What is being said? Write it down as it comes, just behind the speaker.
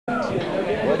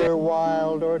whether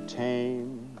wild or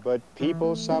tame, but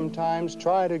people sometimes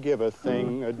try to give a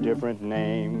thing a different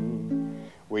name.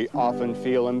 We often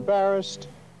feel embarrassed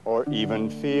or even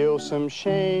feel some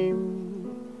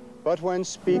shame. But when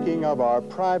speaking of our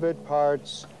private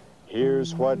parts,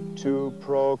 here's what to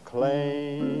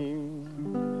proclaim.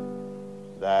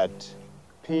 That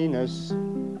penis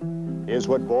is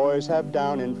what boys have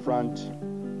down in front.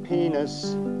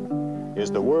 Penis is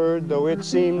the word, though it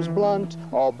seems blunt.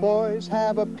 All boys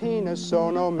have a penis, so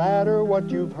no matter what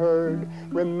you've heard,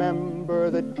 remember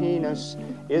that penis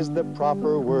is the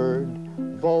proper word.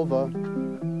 Vulva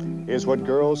is what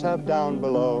girls have down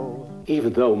below.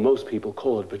 Even though most people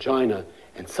call it vagina,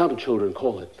 and some children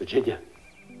call it Virginia.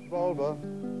 Vulva,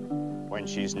 when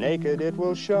she's naked it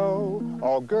will show.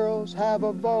 All girls have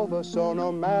a vulva, so no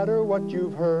matter what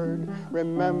you've heard,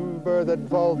 remember that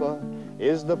vulva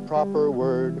is the proper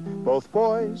word. Both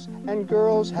boys and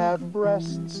girls have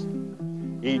breasts.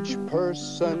 Each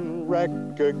person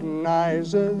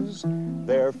recognizes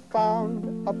they're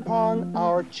found upon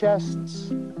our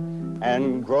chests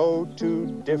and grow to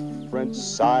different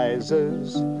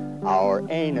sizes. Our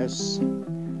anus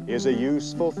is a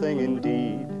useful thing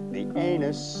indeed. The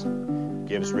anus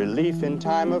gives relief in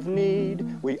time of need.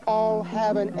 We all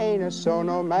have an anus, so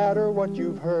no matter what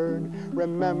you've heard,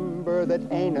 remember that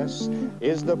anus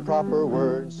is the proper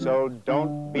word. So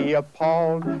don't be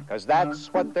appalled, 'cause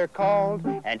that's what they're called,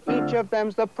 and each of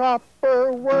them's the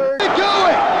proper word. Do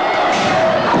it!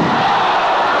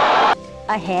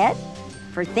 A head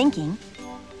for thinking,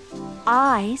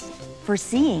 eyes for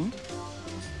seeing,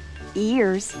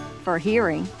 ears for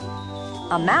hearing,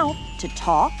 a mouth to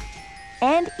talk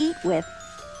and eat with,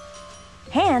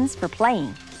 hands for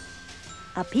playing,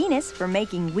 a penis for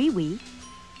making wee-wee,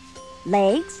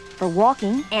 legs for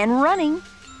walking and running,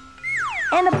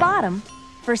 and a bottom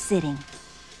for sitting.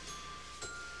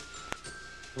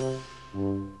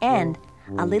 And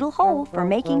a little hole for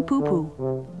making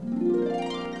poo-poo.